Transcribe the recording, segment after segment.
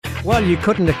Well, you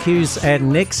couldn't accuse our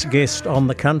next guest on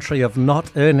the country of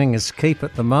not earning his keep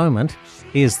at the moment.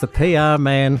 He is the PR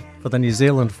man for the New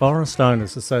Zealand Forest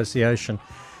Owners Association.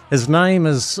 His name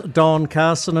is Don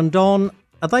Carson. And Don,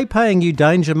 are they paying you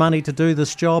danger money to do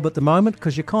this job at the moment?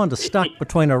 Because you're kind of stuck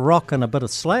between a rock and a bit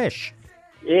of slash.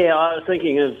 Yeah, I was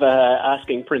thinking of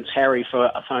asking Prince Harry for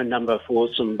a phone number for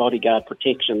some bodyguard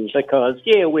protections because,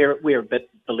 we're a bit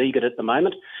beleaguered at the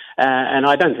moment. And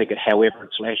I don't think it, however,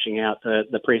 it's lashing out.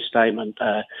 The press statement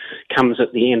comes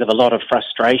at the end of a lot of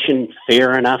frustration.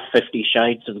 Fair enough, 50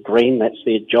 Shades of Green, that's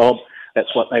their job.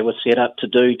 That's what they were set up to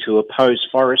do, to oppose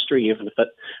forestry, even if it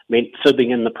meant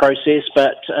fibbing in the process.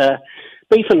 But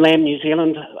Beef and Lamb New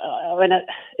Zealand,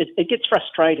 it gets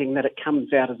frustrating that it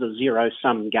comes out as a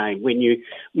zero-sum game. When you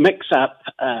mix up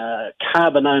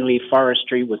carbon-only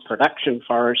forestry with production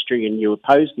forestry and you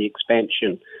oppose the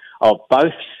expansion of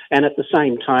both, and at the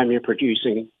same time you're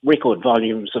producing record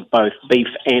volumes of both beef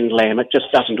and lamb, it just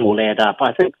doesn't all add up.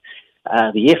 I think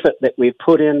the effort that we've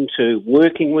put into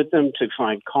working with them to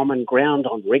find common ground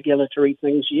on regulatory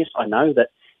things, yes, I know that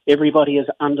everybody is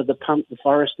under the pump. The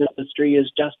forest industry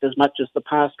is just as much as the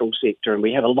pastoral sector, and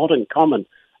we have a lot in common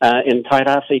in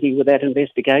Tairāwhiti with that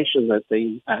investigation that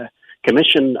the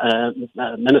Commission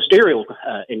ministerial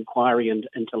inquiry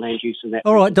into land use and that.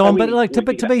 All right, Don, to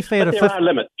be fair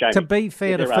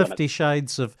to 50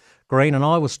 Shades of Green, and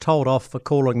I was told off for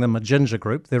calling them a ginger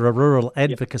group. They're a rural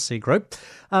advocacy group,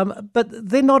 but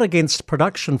they're not against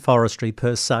production forestry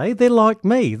per se. They're like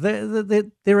me.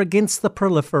 They're against the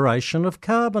proliferation of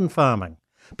carbon farming.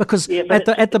 Because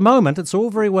at the moment, it's all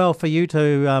very well for you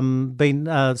to be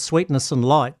sweetness and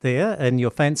light there in your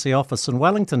fancy office in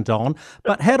Wellington, Don,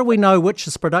 but how do we know which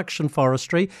is production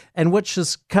forestry and which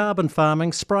is carbon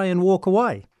farming, spray and walk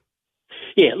away?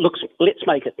 Yeah, look, let's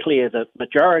make it clear that the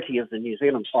majority of the New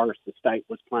Zealand forest estate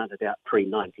was planted out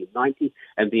pre-1990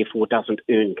 and therefore doesn't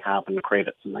earn carbon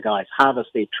credits. And the guys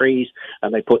harvest their trees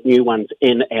and they put new ones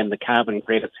in, and the carbon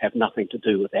credits have nothing to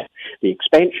do with that. The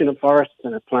expansion of forests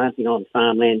and the planting on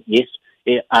farmland, yes,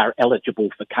 they are eligible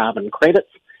for carbon credits,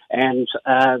 and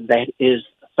that is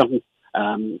some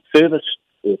service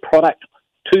or product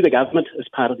to the government as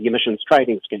part of the emissions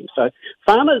trading scheme. So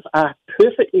farmers are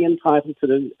perfectly entitled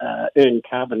to earn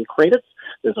carbon credits.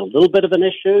 There's a little bit of an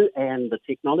issue, and the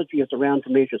technology is around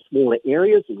to measure smaller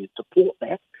areas, and we support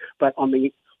that. But on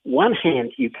the one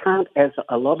hand, you can't, as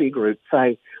a lobby group,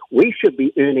 say we should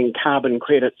be earning carbon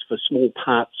credits for small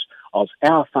parts of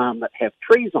our farm that have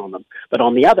trees on them. But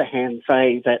on the other hand,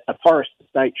 say that a forest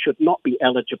estate should not be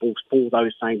eligible for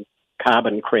those same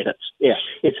carbon credits. Yeah,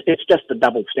 it's just a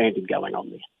double standard going on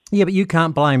there. Yeah, but you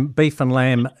can't blame Beef and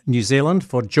Lamb New Zealand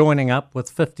for joining up with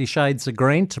 50 Shades of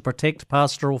Green to protect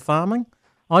pastoral farming.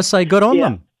 I say good on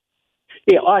them.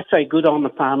 Yeah, I say good on the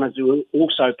farmers who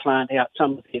also plant out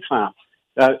some of their farm.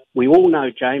 We all know,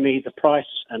 Jamie, the price,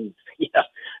 and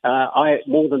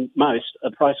more than most, the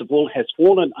price of wool has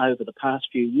fallen over the past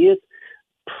few years.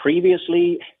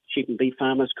 Previously, sheep and beef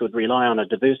farmers could rely on a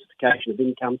diversification of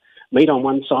income, meat on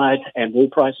one side and wool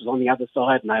prices on the other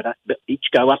side, and they'd each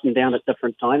go up and down at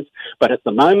different times. But at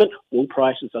the moment, wool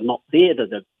prices are not there.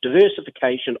 The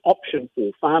diversification option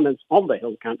for farmers on the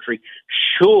hill country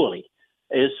surely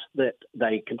is that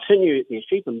they continue their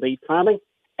sheep and beef farming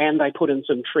and they put in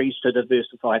some trees to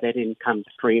diversify that income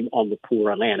stream on the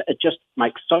poorer land. It just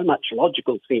makes so much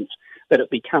logical sense that it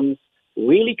becomes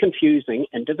really confusing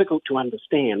and difficult to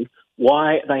understand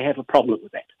why they have a problem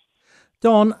with that.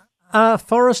 Don, are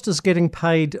foresters getting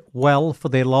paid well for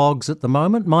their logs at the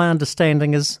moment? My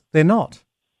understanding is they're not.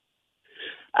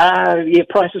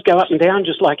 Prices go up and down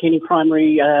just like any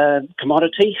primary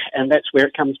commodity, and that's where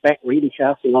it comes back really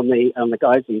sharply on the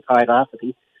guys in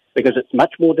Tairāwhiti, because it's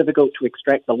much more difficult to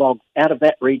extract the logs out of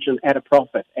that region at a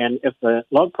profit. And if the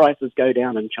log prices go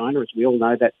down in China, as we all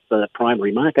know, that's the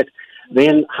primary market,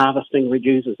 then harvesting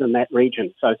reduces in that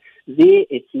region. So there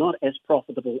it's not as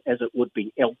profitable as it would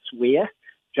be elsewhere,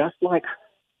 just like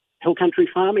hill country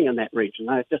farming in that region.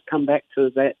 I've just come back to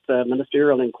that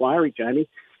ministerial inquiry, Jamie.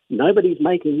 Nobody's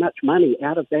making much money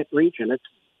out of that region.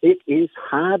 It is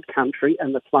hard country,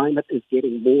 and the climate is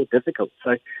getting more difficult.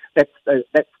 So that's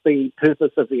the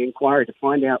purpose of the inquiry, to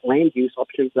find out land use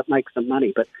options that make some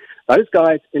money. But those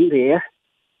guys in there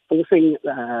forcing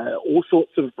all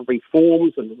sorts of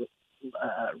reforms and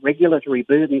regulatory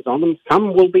burdens on them,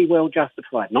 some will be well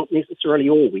justified, not necessarily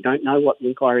all. We don't know what the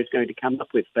inquiry is going to come up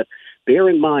with. But bear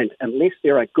in mind, unless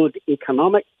there are good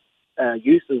economic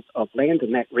uses of land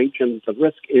in that region, the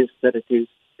risk is that it is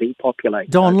depopulate.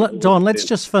 Don, let's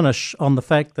just finish on the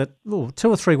fact that 2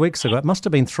 or 3 weeks ago, it must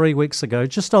have been 3 weeks ago,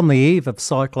 just on the eve of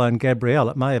Cyclone Gabrielle,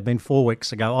 it may have been 4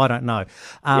 weeks ago, I don't know.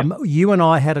 You and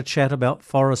I had a chat about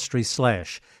forestry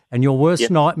slash, and your worst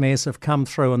nightmares have come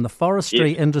through, and the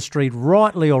forestry industry,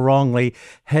 rightly or wrongly,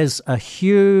 has a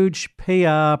huge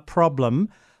PR problem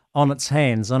on its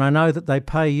hands. And I know that they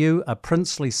pay you a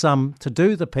princely sum to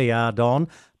do the PR, Don,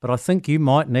 but I think you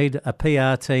might need a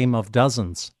PR team of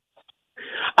dozens.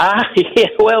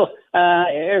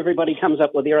 Everybody comes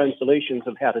up with their own solutions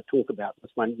of how to talk about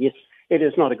this one. Yes, it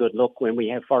is not a good look when we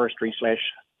have forestry slash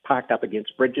parked up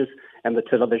against bridges and the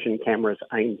television cameras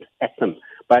aimed at them.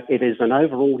 But it is an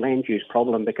overall land use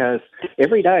problem, because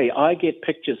every day I get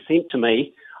pictures sent to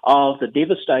me of the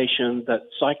devastation that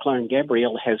Cyclone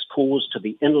Gabrielle has caused to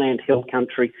the inland hill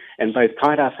country in both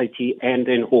Kairawhiti and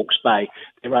in Hawke's Bay.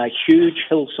 There are huge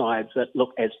hillsides that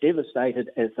look as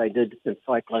devastated as they did in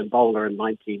Cyclone Bowler in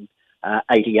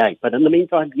 1988. But in the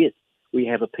meantime, yes, we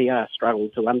have a PR struggle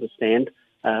to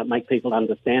make people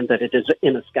understand that it is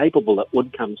inescapable that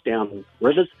wood comes down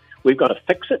rivers. We've got to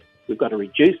fix it. We've got to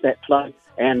reduce that flow,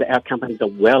 and our companies are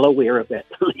well aware of that,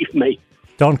 believe me.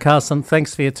 Don Carson,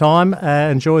 thanks for your time.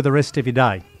 Enjoy the rest of your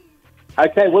day.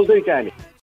 Okay, will do, Jamie.